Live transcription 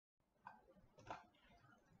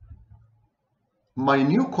my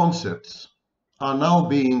new concepts are now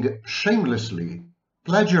being shamelessly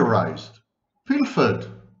plagiarized, pilfered,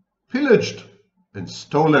 pillaged, and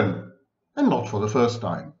stolen, and not for the first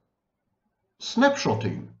time.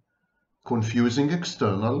 Snapshotting, confusing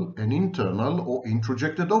external and internal or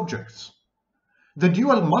introjected objects. The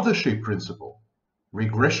dual mothership principle,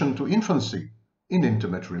 regression to infancy in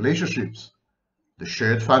intimate relationships, the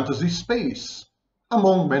shared fantasy space,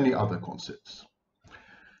 among many other concepts.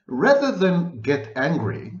 Rather than get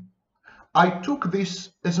angry, I took this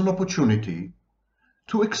as an opportunity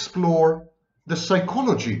to explore the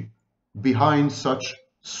psychology behind such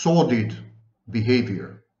sordid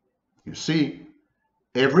behavior. You see,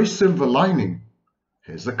 every silver lining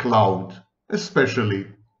has a cloud, especially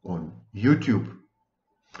on YouTube.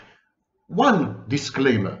 One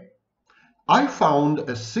disclaimer: I found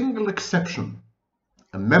a single exception,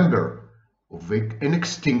 a member of an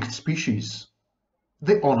extinct species,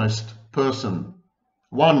 the honest person.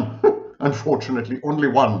 One, unfortunately only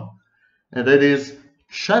one, and that is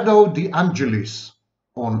Shadow De Angelis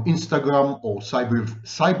on Instagram or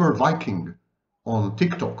Cyber Viking on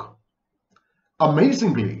TikTok.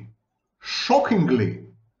 Amazingly, shockingly,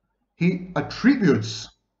 he attributes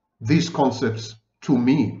these concepts to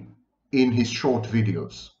me in his short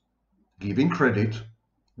videos, giving credit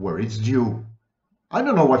where it's due. I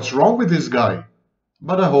don't know what's wrong with this guy,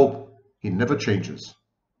 but I hope he never changes.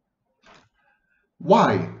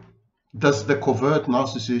 Why does the covert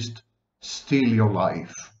narcissist steal your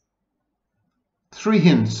life? 3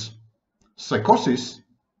 hints: psychosis,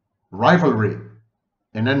 rivalry,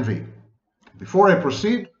 and envy. Before I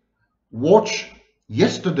proceed, watch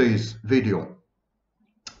yesterday's video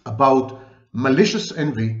about malicious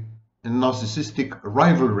envy and narcissistic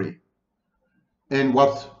rivalry and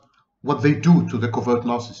what they do to the covert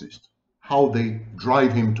narcissist, how they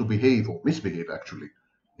drive him to behave or misbehave actually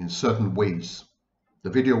in certain ways. The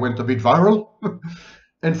video went a bit viral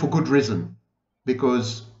and for good reason,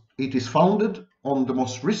 because it is founded on the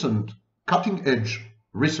most recent cutting-edge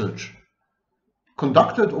research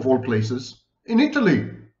conducted, of all places, in Italy,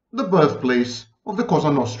 the birthplace of the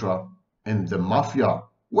Cosa Nostra and the mafia,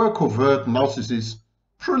 where covert narcissists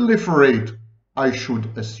proliferate, I should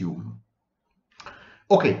assume.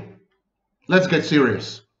 Okay, let's get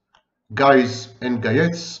serious. Guys and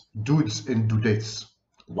gayettes, dudes and dudettes,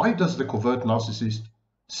 why does the covert narcissist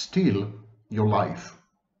steal your life?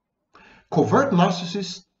 Covert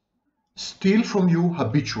narcissists steal from you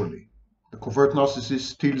habitually. The covert narcissist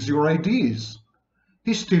steals your ideas.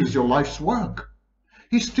 He steals your life's work.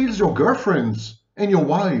 He steals your girlfriends and your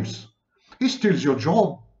wives. He steals your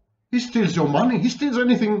job. He steals your money. He steals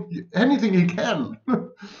anything he can.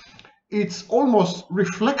 It's almost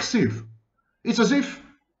reflexive. It's as if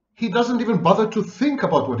he doesn't even bother to think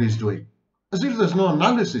about what he's doing, as if there's no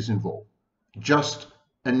analysis involved, just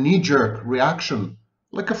a knee-jerk reaction,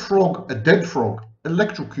 like a frog, a dead frog,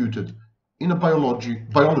 electrocuted in a biology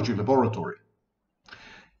laboratory.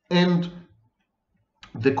 And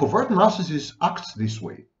the covert narcissist acts this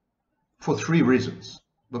way for 3 reasons.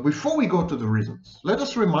 But before we go to the reasons, let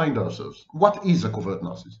us remind ourselves, what is a covert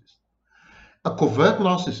narcissist? A covert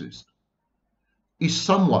narcissist is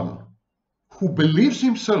someone who believes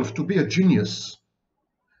himself to be a genius,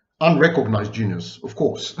 unrecognized genius, of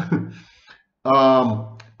course,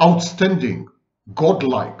 outstanding,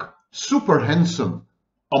 godlike, super handsome,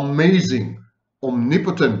 amazing,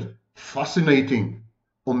 omnipotent, fascinating,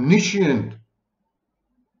 omniscient,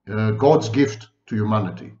 God's gift to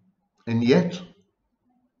humanity. And yet,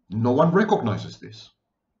 no one recognizes this.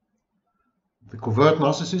 The covert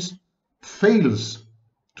narcissist fails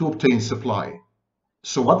to obtain supply.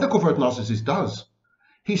 So what the covert narcissist does,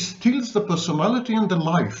 he steals the personality and the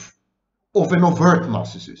life of an overt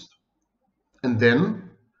narcissist. And then,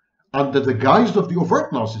 under the guise of the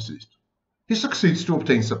overt narcissist, he succeeds to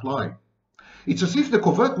obtain supply. It's as if the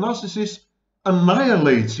covert narcissist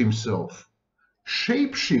annihilates himself,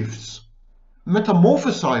 shapeshifts,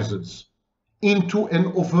 metamorphosizes into an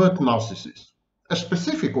overt narcissist, a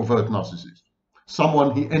specific overt narcissist,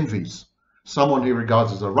 someone he envies, someone he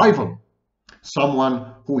regards as a rival,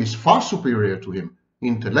 someone who is far superior to him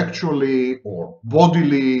intellectually or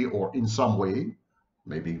bodily or in some way,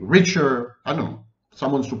 maybe richer, I don't know,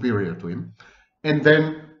 someone superior to him. And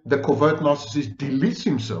then the covert narcissist deletes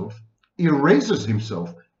himself, erases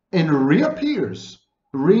himself, and reappears,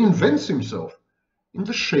 reinvents himself in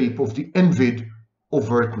the shape of the envied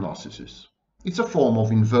overt narcissist. It's a form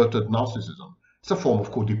of inverted narcissism. It's a form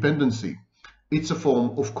of codependency. It's a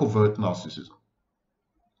form of covert narcissism.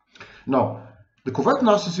 Now, the covert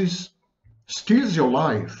narcissist steals your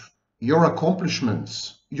life, your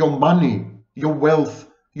accomplishments, your money, your wealth,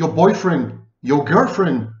 your boyfriend, your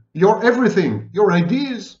girlfriend, your everything, your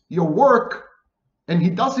ideas, your work. And he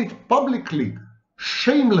does it publicly,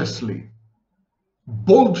 shamelessly,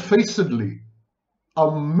 bold-facedly,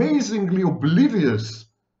 amazingly oblivious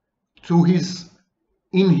to his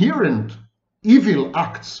inherent evil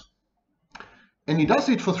acts. And he does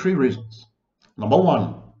it for three reasons. Number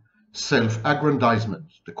one, self-aggrandisement.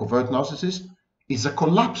 The covert narcissist is a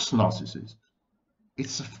collapsed narcissist.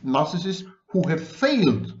 It's a narcissist who has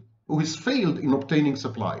failed in obtaining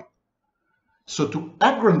supply. So to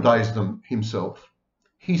aggrandize himself,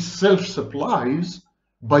 he self-supplies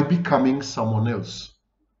by becoming someone else.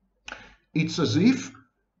 It's as if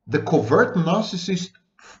the covert narcissist's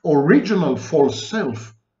original false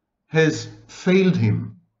self has failed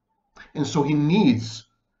him. And so he needs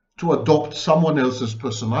to adopt someone else's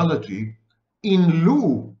personality in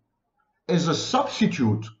lieu, as a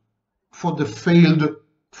substitute for the failed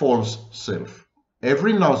false self.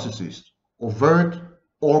 Every narcissist, overt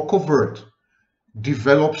or covert,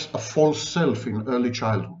 develops a false self in early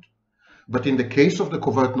childhood. But in the case of the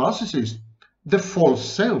covert narcissist, the false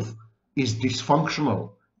self is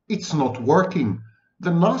dysfunctional. It's not working.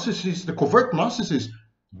 The covert narcissist,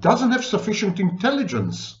 doesn't have sufficient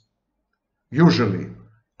intelligence, usually,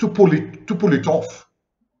 to pull it off.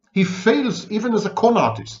 He fails even as a con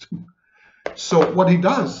artist. So what he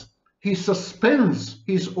does, he suspends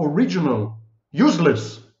his original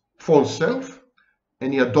useless false self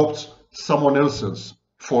and he adopts someone else's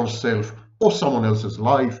false self or someone else's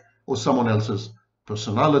life or someone else's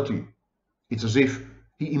personality. It's as if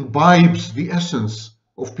he imbibes the essence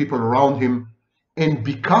of people around him and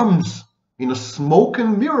becomes, in a smoke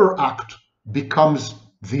and mirror act, becomes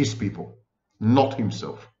these people, not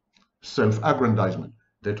himself. Self-aggrandizement.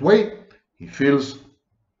 That way, he feels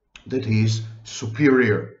that he is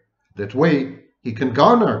superior. That way, he can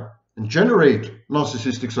garner and generate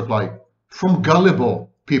narcissistic supply from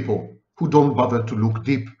gullible people who don't bother to look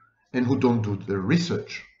deep and who don't do their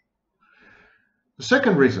research. The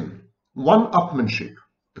second reason, one-upmanship.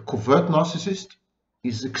 The covert narcissist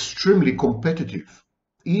is extremely competitive.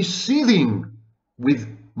 He is seething with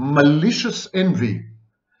malicious envy,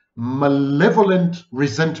 malevolent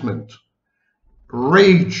resentment,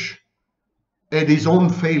 rage at his own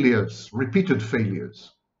failures, repeated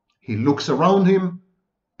failures. He looks around him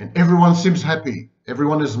and everyone seems happy.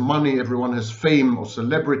 Everyone has money, everyone has fame or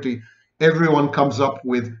celebrity. Everyone comes up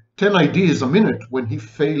with 10 ideas a minute when he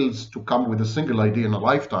fails to come with a single idea in a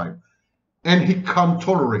lifetime. And he can't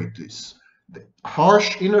tolerate this. The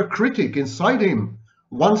harsh inner critic inside him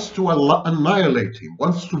wants to annihilate him,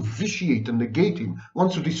 wants to vitiate and negate him,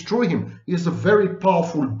 wants to destroy him. He is a very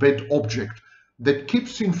powerful bad object that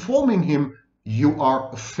keeps informing him, you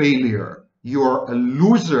are a failure, you are a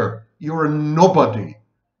loser, you're a nobody,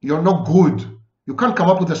 you're no good, you can't come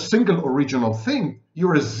up with a single original thing,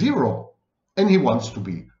 you're a zero. And he wants to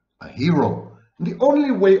be a hero. And the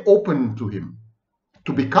only way open to him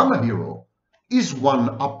to become a hero is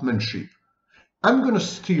one-upmanship. I'm going to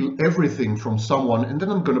steal everything from someone and then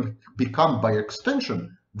I'm going to become, by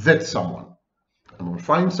extension, that someone. I'm going to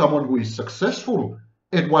find someone who is successful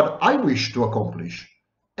at what I wish to accomplish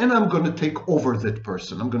and I'm going to take over that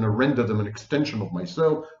person. I'm going to render them an extension of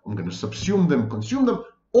myself. I'm going to subsume them, consume them,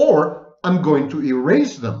 or I'm going to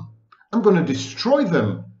erase them. I'm going to destroy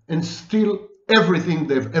them and steal everything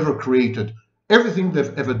they've ever created, everything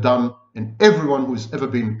they've ever done, and everyone who's ever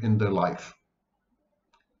been in their life.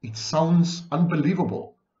 It sounds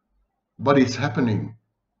unbelievable, but it's happening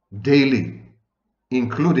daily,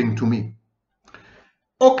 including to me.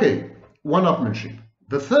 Okay, one-upmanship.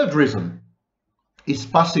 The third reason is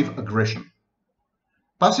passive aggression.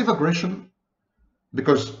 Passive aggression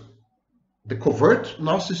because the covert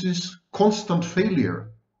narcissist's constant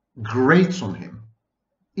failure grates on him,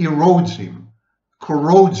 erodes him,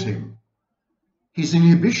 corrodes him. His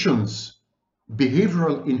inhibitions,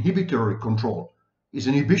 behavioral inhibitory control, his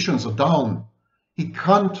inhibitions are down. He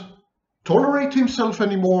can't tolerate himself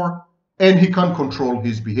anymore and he can't control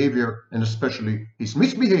his behavior and especially his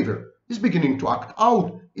misbehavior. He's beginning to act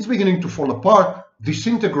out. He's beginning to fall apart,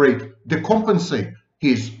 disintegrate, decompensate.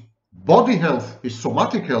 His body health, his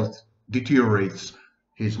somatic health deteriorates.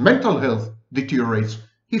 His mental health deteriorates.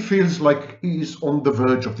 He feels like he is on the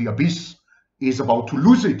verge of the abyss. He is about to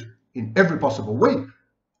lose it in every possible way.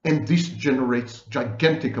 And this generates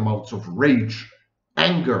gigantic amounts of rage,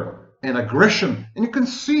 anger, and aggression. And you can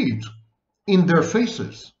see it in their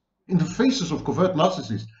faces, in the faces of covert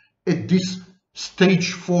narcissists at this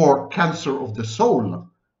stage 4 cancer of the soul,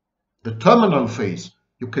 the terminal phase.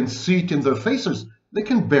 You can see it in their faces. They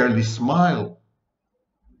can barely smile.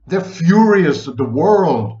 They're furious at the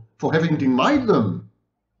world for having denied them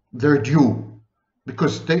their due.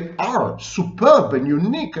 because they are superb and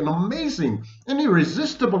unique and amazing and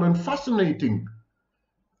irresistible and fascinating.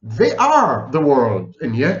 They are the world,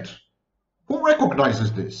 and yet, who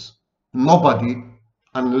recognizes this? Nobody,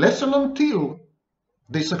 unless and until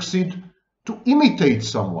they succeed to imitate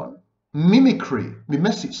someone. Mimicry,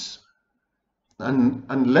 mimesis. And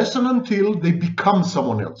unless and until they become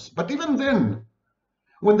someone else. But even then,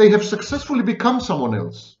 when they have successfully become someone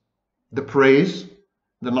else, the praise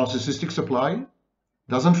the narcissistic supply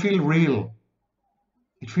doesn't feel real.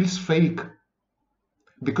 It feels fake,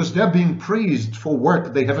 because they're being praised for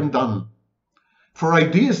work they haven't done, for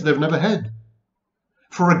ideas they've never had,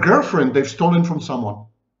 for a girlfriend they've stolen from someone.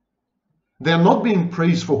 They are not being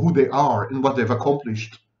praised for who they are and what they've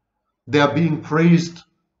accomplished. They are being praised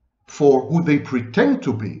for who they pretend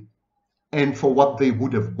to be and for what they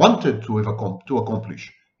would have wanted to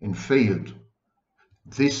accomplish and failed.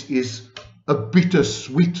 This is a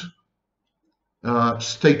bittersweet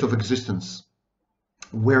state of existence,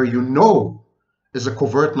 where you know, as a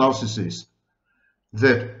covert narcissist,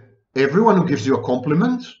 that everyone who gives you a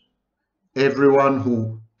compliment, everyone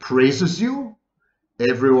who praises you,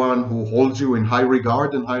 everyone who holds you in high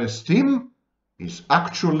regard and high esteem is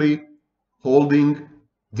actually holding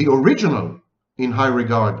the original in high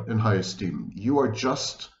regard and high esteem. You are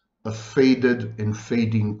just a faded and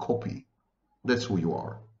fading copy. That's who you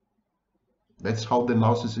are. That's how the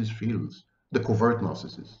narcissist feels, the covert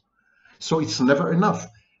narcissist. So it's never enough.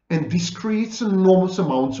 And this creates enormous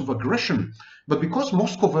amounts of aggression. But because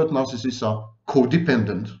most covert narcissists are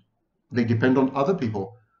codependent, they depend on other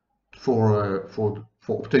people for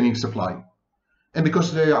obtaining supply. And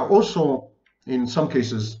because they are also, in some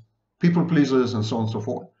cases, people pleasers and so on and so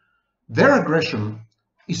forth, their aggression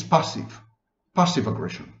is passive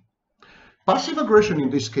aggression. Passive aggression in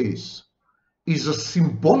this case is a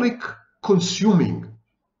symbolic consuming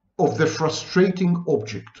of the frustrating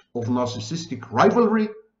object of narcissistic rivalry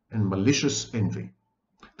and malicious envy.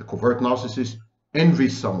 The covert narcissist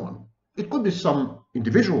envies someone. It could be some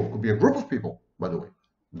individual, it could be a group of people, by the way,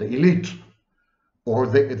 the elite or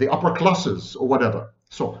the upper classes or whatever.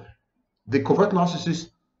 So the covert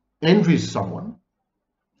narcissist envies someone,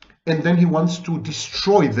 and then he wants to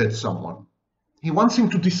destroy that someone. He wants him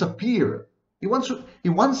to disappear. He wants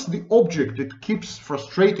the object that keeps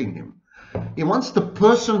frustrating him. He wants the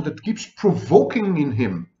person that keeps provoking in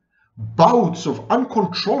him bouts of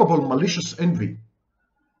uncontrollable malicious envy.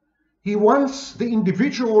 He wants the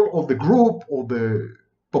individual or the group or the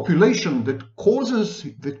population that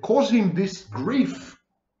cause him this grief,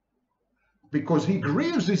 because he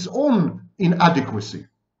grieves his own inadequacy.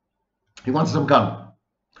 He wants them gone.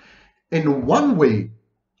 And one way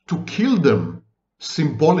to kill them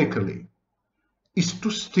symbolically is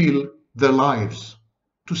to steal their lives,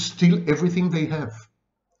 to steal everything they have.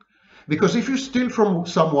 Because if you steal from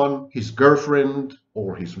someone his girlfriend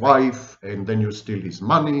or his wife, and then you steal his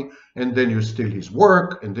money, and then you steal his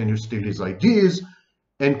work, and then you steal his ideas,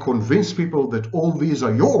 and convince people that all these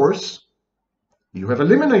are yours, you have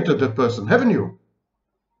eliminated that person, haven't you?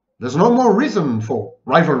 There's no more reason for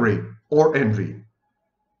rivalry or envy,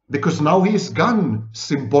 because now he is gone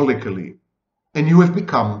symbolically, and you have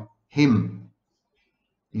become him.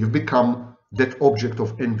 You've become that object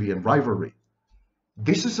of envy and rivalry.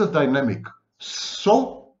 This is a dynamic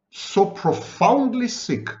so profoundly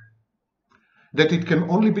sick that it can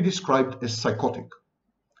only be described as psychotic,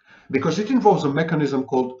 because it involves a mechanism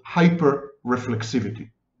called hyperreflexivity.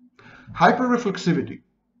 Hyperreflexivity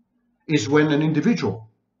is when an individual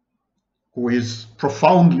who is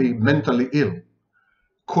profoundly mentally ill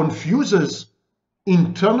confuses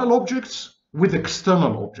internal objects with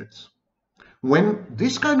external objects. When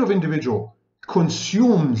this kind of individual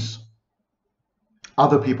consumes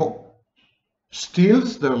other people,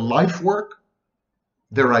 steals their life work,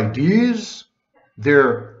 their ideas,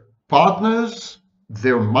 their partners,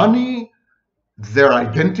 their money, their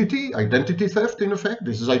identity theft in effect.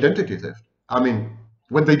 This is identity theft. I mean,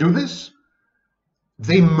 when they do this,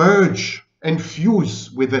 they merge and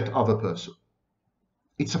fuse with that other person.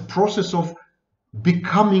 It's a process of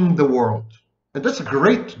becoming the world. And that's a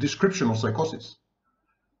great description of psychosis.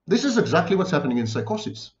 This is exactly what's happening in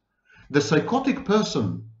psychosis. The psychotic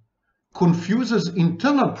person confuses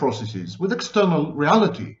internal processes with external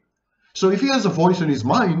reality. So if he has a voice in his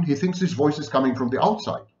mind, he thinks his voice is coming from the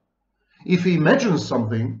outside. If he imagines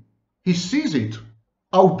something, he sees it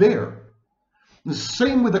out there. The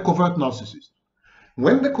same with the covert narcissist.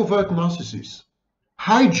 When the covert narcissist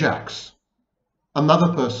hijacks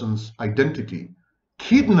another person's identity,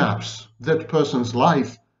 kidnaps that person's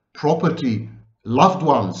life, property, loved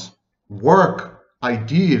ones, work,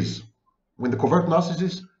 ideas, when the covert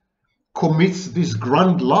narcissist commits this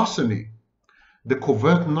grand larceny, the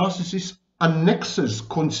covert narcissist annexes,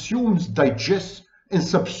 consumes, digests, and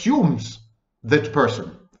subsumes that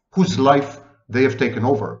person whose life they have taken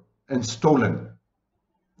over and stolen.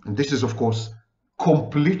 And this is, of course,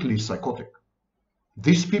 completely psychotic.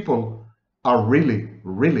 These people are really,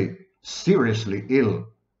 really seriously ill,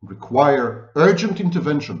 require urgent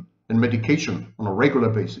intervention and medication on a regular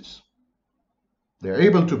basis. They're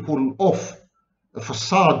able to pull off a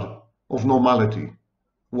facade of normality,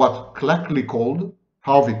 what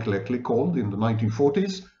Harvey Cleckley called in the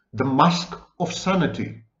 1940s, the mask of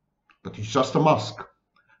sanity. But it's just a mask.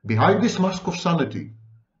 Behind this mask of sanity,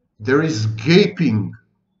 there is gaping,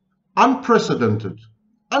 unprecedented,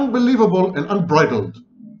 unbelievable, and unbridled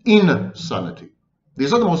insanity.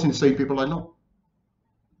 These are the most insane people I know.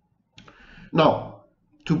 Now,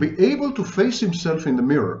 to be able to face himself in the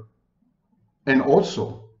mirror and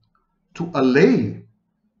also to allay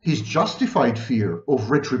his justified fear of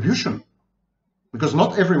retribution, because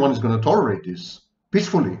not everyone is going to tolerate this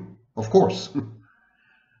peacefully, of course.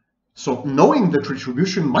 So knowing that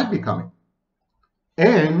retribution might be coming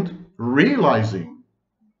and realizing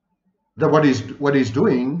that what he's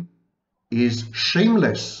doing is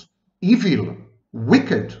shameless, evil,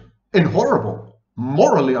 wicked, and horrible,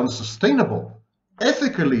 morally unsustainable,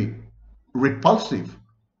 ethically repulsive,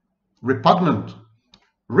 repugnant.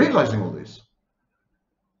 Realizing all this,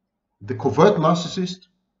 the covert narcissist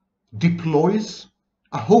deploys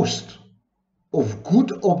a host of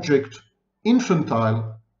good object,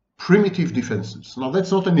 infantile, primitive defenses. Now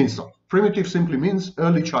that's not an insult. Primitive simply means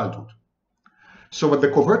early childhood. So what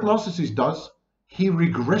the covert narcissist does, he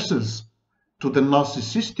regresses to the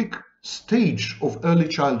narcissistic stage of early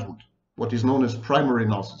childhood, what is known as primary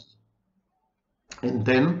narcissism. And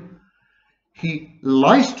then he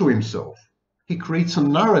lies to himself. He creates a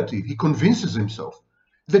narrative. He convinces himself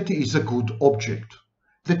that he is a good object,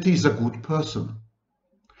 that he is a good person.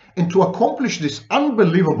 And to accomplish this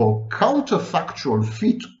unbelievable counterfactual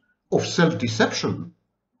feat of self-deception,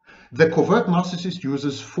 the covert narcissist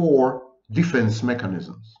uses 4 defense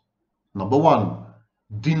mechanisms. Number 1,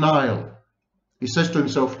 denial. He says to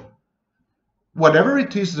himself, whatever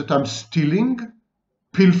it is that I'm stealing,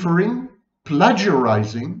 pilfering,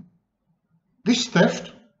 plagiarizing, this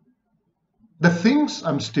theft, the things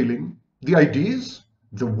I'm stealing, the ideas,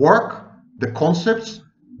 the work, the concepts,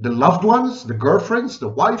 the loved ones, the girlfriends, the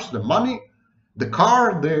wives, the money, the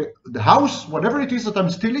car, the house, whatever it is that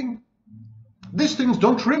I'm stealing, these things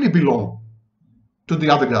don't really belong to the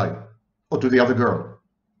other guy or to the other girl.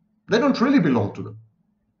 They don't really belong to them.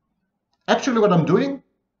 Actually, what I'm doing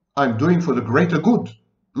for the greater good,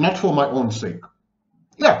 not for my own sake.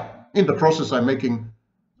 Yeah, in the process, I'm making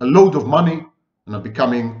a load of money and I'm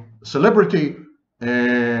becoming a celebrity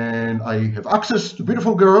and I have access to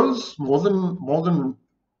beautiful girls more than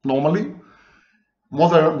normally, more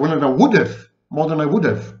than I would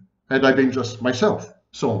have had I been just myself.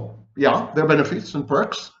 So yeah, there are benefits and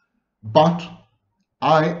perks, but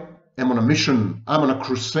I am on a mission. I'm on a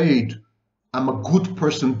crusade. I'm a good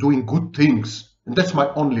person doing good things, and that's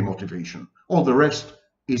my only motivation. All the rest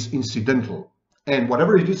is incidental. And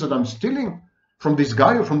whatever it is that I'm stealing from this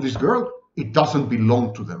guy or from this girl, it doesn't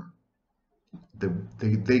belong to them.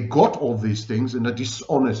 They got all these things in a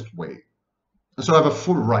dishonest way. And so I have a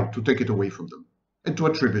full right to take it away from them and to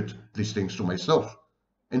attribute these things to myself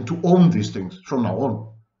and to own these things from now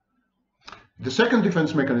on. The second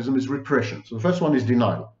defense mechanism is repression. So the first one is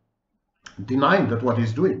denial. Denying that what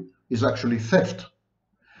he's doing is actually theft.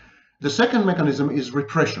 The second mechanism is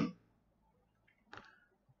repression.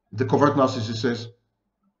 The covert narcissist says,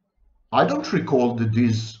 I don't recall that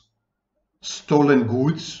these stolen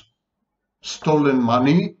goods, stolen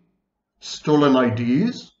money, stolen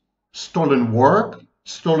ideas, stolen work,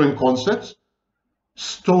 stolen concepts,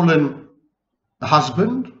 stolen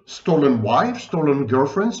husband, stolen wife, stolen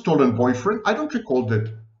girlfriend, stolen boyfriend. I don't recall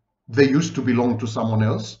that they used to belong to someone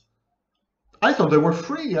else. I thought they were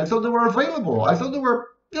free. I thought they were available. I thought they were,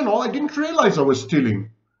 I didn't realize I was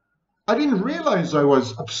stealing. I didn't realize I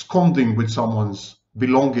was absconding with someone's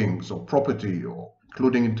belongings or property, or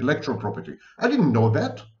including intellectual property. I didn't know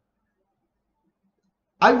that.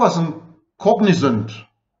 I wasn't cognizant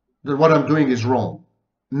that what I'm doing is wrong.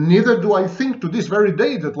 Neither do I think to this very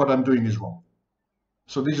day that what I'm doing is wrong.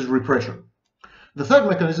 So this is repression. The third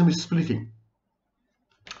mechanism is splitting.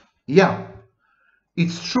 Yeah,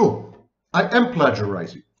 it's true. I am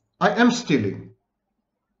plagiarizing. I am stealing.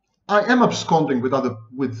 I am absconding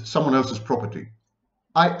with someone else's property.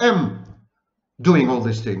 I am doing all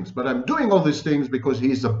these things, but I'm doing all these things because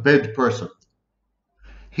he is a bad person.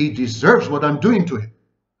 He deserves what I'm doing to him.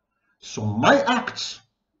 So my acts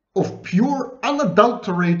of pure,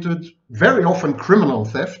 unadulterated, very often criminal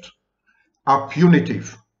theft are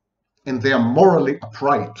punitive, and they are morally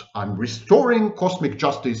upright. I'm restoring cosmic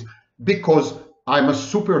justice because I'm a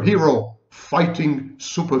superhero fighting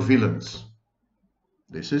supervillains.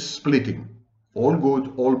 This is splitting. All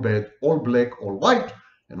good, all bad, all black, all white.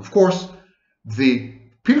 And of course, the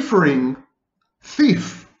pilfering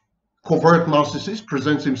thief, covert narcissist,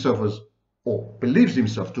 presents himself as, or believes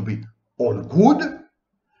himself to be, all good,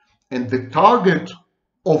 and the target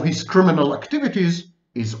of his criminal activities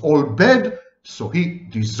is all bad, so he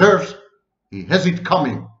deserves, he has it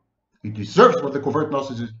coming. He deserves what the covert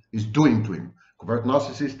narcissist is doing to him. Covert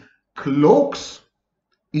narcissist cloaks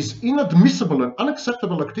his inadmissible and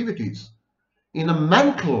unacceptable activities in a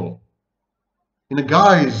mantle, in a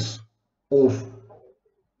guise of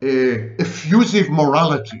effusive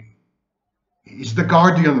morality. He is the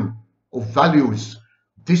guardian of values.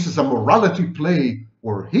 This is a morality play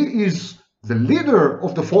where he is the leader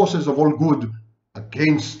of the forces of all good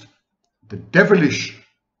against the devilish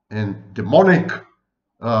and demonic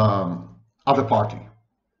other party.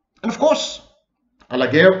 And of course, à la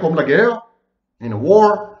guerre comme la guerre, in a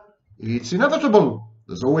war, it's inevitable.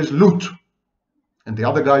 There's always loot. And the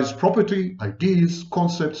other guy's property, ideas,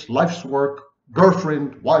 concepts, life's work,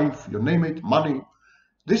 girlfriend, wife, you name it, money.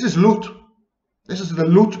 This is loot. This is the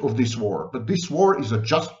loot of this war. But this war is a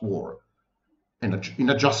just war and in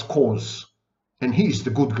a just cause. And he is the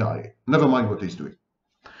good guy. Never mind what he's doing.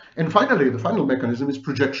 And finally, the final mechanism is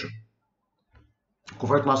projection.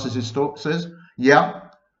 Covert narcissist says, yeah,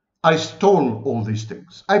 I stole all these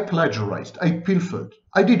things. I plagiarized. I pilfered.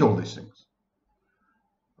 I did all these things.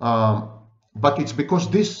 But it's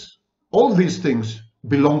because all these things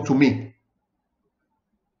belong to me.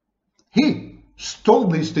 He stole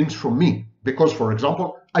these things from me because, for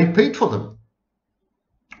example, I paid for them.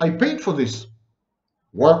 I paid for this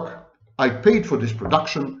work. I paid for this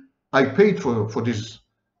production. I paid for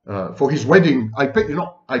his wedding. I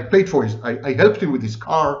paid for his. I helped him with his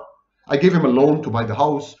car. I gave him a loan to buy the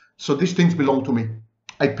house. So these things belong to me.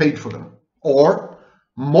 I paid for them. Or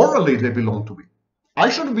morally, they belong to me. I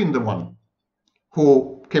should have been the one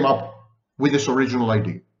who came up with this original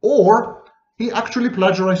idea. Or he actually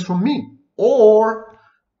plagiarized from me. Or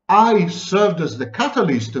I served as the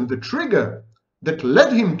catalyst and the trigger that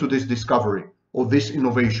led him to this discovery or this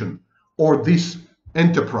innovation or this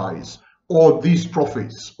enterprise or these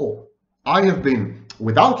profits. Or I have been,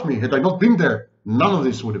 without me, had I not been there, none of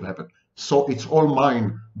this would have happened. So it's all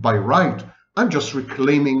mine by right. I'm just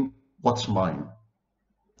reclaiming what's mine.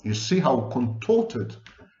 You see how contorted,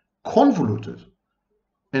 convoluted,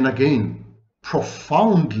 and again,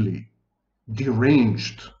 profoundly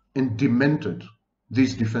deranged and demented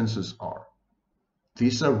these defenses are.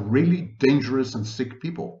 These are really dangerous and sick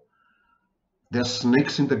people. They're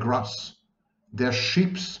snakes in the grass. They're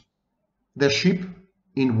sheep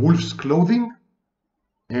in wolf's clothing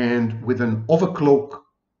and with an overcloak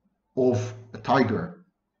of a tiger.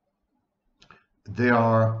 They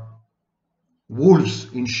are wolves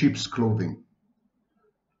in sheep's clothing.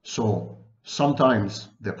 So sometimes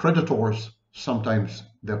they're predators, sometimes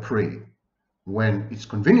they're prey. When it's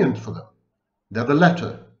convenient for them, they're the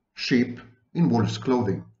latter, sheep in wolf's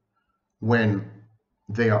clothing. When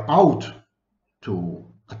they are out to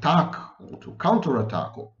attack or to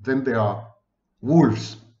counterattack, then they are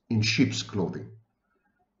wolves in sheep's clothing.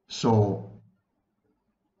 So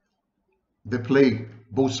they play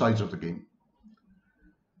both sides of the game.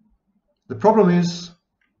 The problem is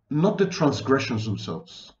not the transgressions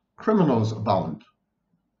themselves. Criminals abound.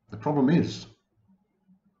 The problem is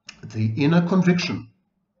the inner conviction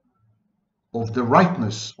of the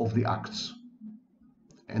rightness of the acts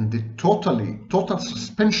and the total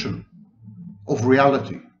suspension of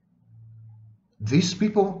reality. These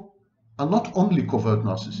people are not only covert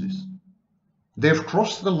narcissists. They've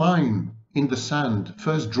crossed the line in the sand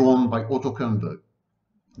first drawn by Otto Kernberg.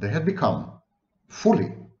 They had become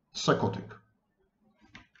fully psychotic.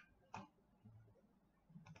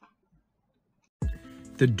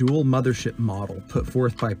 The dual mothership model put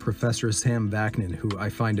forth by Professor Sam Vaknin, who I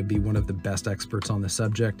find to be one of the best experts on the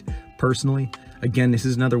subject personally. Again, this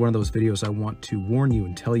is another one of those videos I want to warn you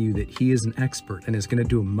and tell you that he is an expert and is going to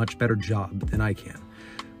do a much better job than I can.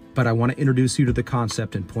 But I want to introduce you to the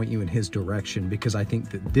concept and point you in his direction because I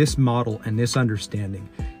think that this model and this understanding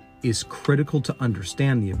is critical to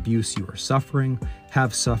understand the abuse you are suffering,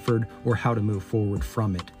 have suffered, or how to move forward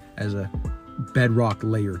from it as a bedrock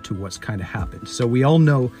layer to what's kind of happened. So we all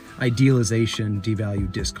know idealization,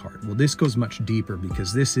 devalue, discard. Well, this goes much deeper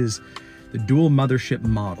because this is The dual mothership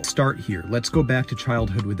model. Start here. Let's go back to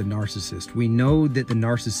childhood with the narcissist. We know that the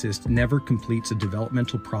narcissist never completes a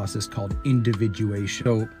developmental process called individuation.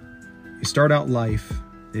 So you start out life,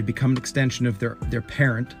 they become an extension of their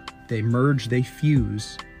parent, they merge, they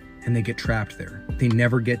fuse, and they get trapped there. They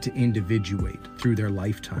never get to individuate through their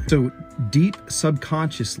lifetime. So deep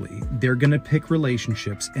subconsciously, they're gonna pick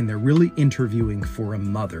relationships and they're really interviewing for a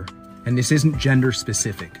mother. And this isn't gender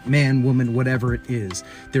specific, man, woman, whatever it is.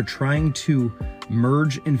 They're trying to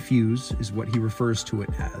merge and fuse, is what he refers to it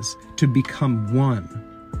as, to become one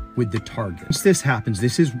with the target. Once this happens,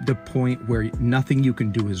 this is the point where nothing you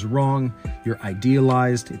can do is wrong. You're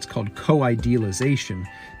idealized. It's called co-idealization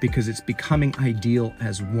because it's becoming ideal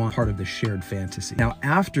as one part of the shared fantasy. Now,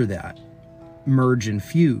 after that, merge and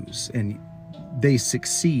fuse, and they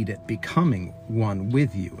succeed at becoming one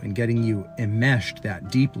with you and getting you enmeshed that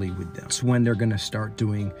deeply with them. It's when they're going to start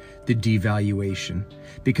doing the devaluation,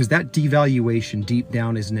 because that devaluation deep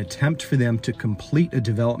down is an attempt for them to complete a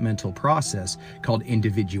developmental process called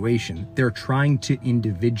individuation. They're trying to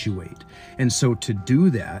individuate. And so to do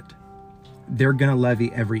that, they're going to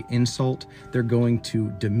levy every insult. They're going to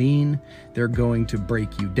demean. They're going to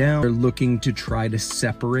break you down. They're looking to try to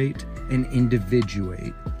separate and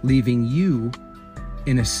individuate, leaving you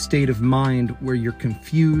in a state of mind where you're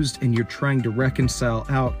confused and you're trying to reconcile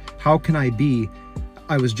out, how can I be?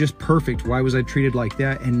 I was just perfect. Why was I treated like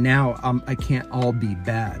that? And now I can't all be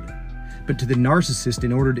bad. But to the narcissist,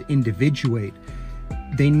 in order to individuate,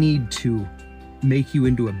 they need to make you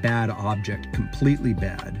into a bad object, completely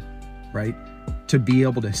bad, right? To be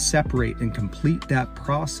able to separate and complete that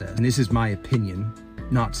process. And this is my opinion,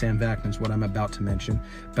 not Sam Vaknin's, what I'm about to mention,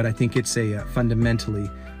 but I think it's fundamentally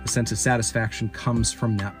a sense of satisfaction comes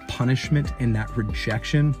from that punishment and that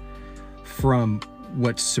rejection from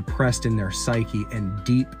what's suppressed in their psyche and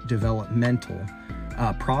deep developmental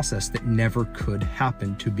process that never could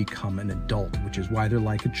happen to become an adult, which is why they're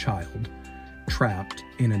like a child trapped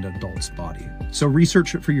in an adult's body. So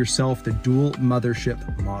research it for yourself, the dual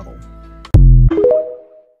mothership model.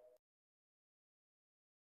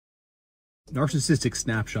 Narcissistic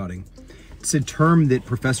snapshotting. It's a term that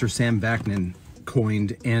Professor Sam Vaknin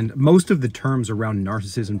coined, and most of the terms around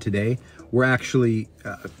narcissism today were actually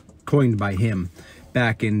coined by him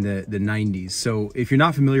back in the 90s. So if you're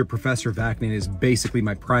not familiar, Professor Vaknin is basically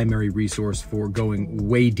my primary resource for going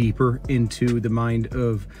way deeper into the mind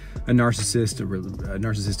of a narcissist, a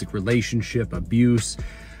narcissistic relationship, abuse,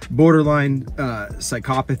 borderline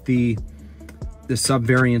psychopathy, the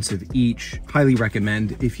subvariants of each. Highly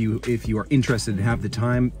recommend if you are interested and have the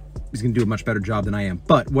time. He's gonna do a much better job than I am.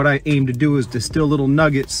 But what I aim to do is distill little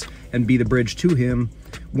nuggets and be the bridge to him.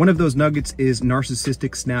 One of those nuggets is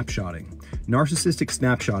narcissistic snapshotting. Narcissistic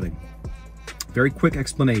snapshotting, very quick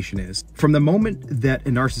explanation is, from the moment that a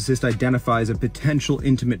narcissist identifies a potential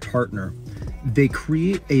intimate partner, they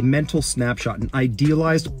create a mental snapshot, an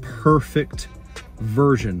idealized, perfect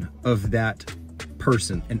version of that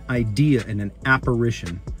person, an idea and an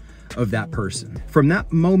apparition of that person. From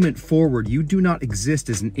that moment forward, you do not exist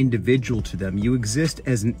as an individual to them. You exist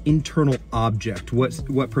as an internal object,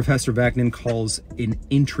 what Professor Vaknin calls an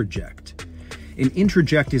introject. An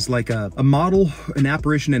introject is like a model, an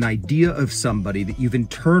apparition, an idea of somebody that you've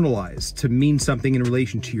internalized to mean something in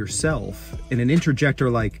relation to yourself. And an introject are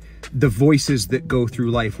like the voices that go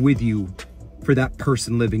through life with you for that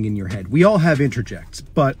person living in your head. We all have introjects,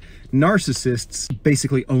 but narcissists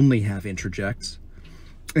basically only have introjects.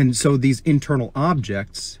 And so these internal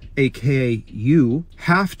objects, aka you,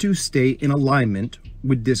 have to stay in alignment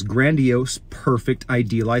with this grandiose, perfect,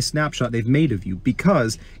 idealized snapshot they've made of you,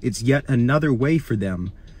 because it's yet another way for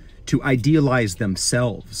them to idealize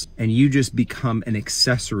themselves, and you just become an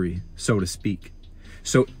accessory, so to speak.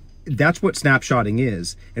 So that's what snapshotting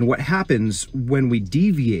is. And what happens when we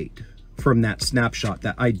deviate from that snapshot,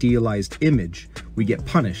 that idealized image, we get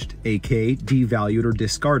punished, aka devalued or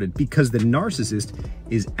discarded, because the narcissist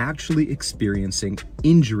is actually experiencing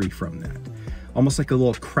injury from that. Almost like a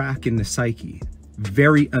little crack in the psyche.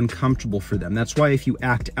 Very uncomfortable for them. That's why if you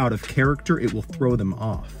act out of character, it will throw them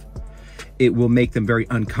off. It will make them very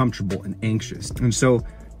uncomfortable and anxious. And so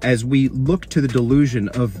as we look to the delusion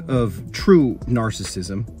of true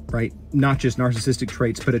narcissism, right? Not just narcissistic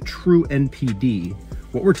traits, but a true NPD,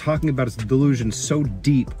 what we're talking about is a delusion so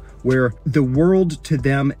deep where the world to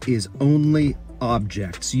them is only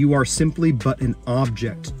objects. You are simply but an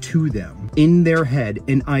object to them. In their head,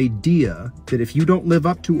 an idea that if you don't live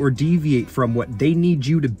up to or deviate from what they need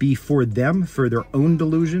you to be for them, for their own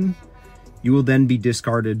delusion, you will then be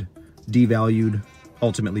discarded, devalued,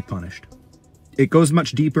 ultimately punished. It goes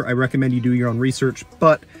much deeper. I recommend you do your own research,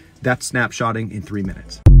 but that's snapshotting in 3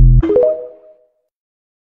 minutes.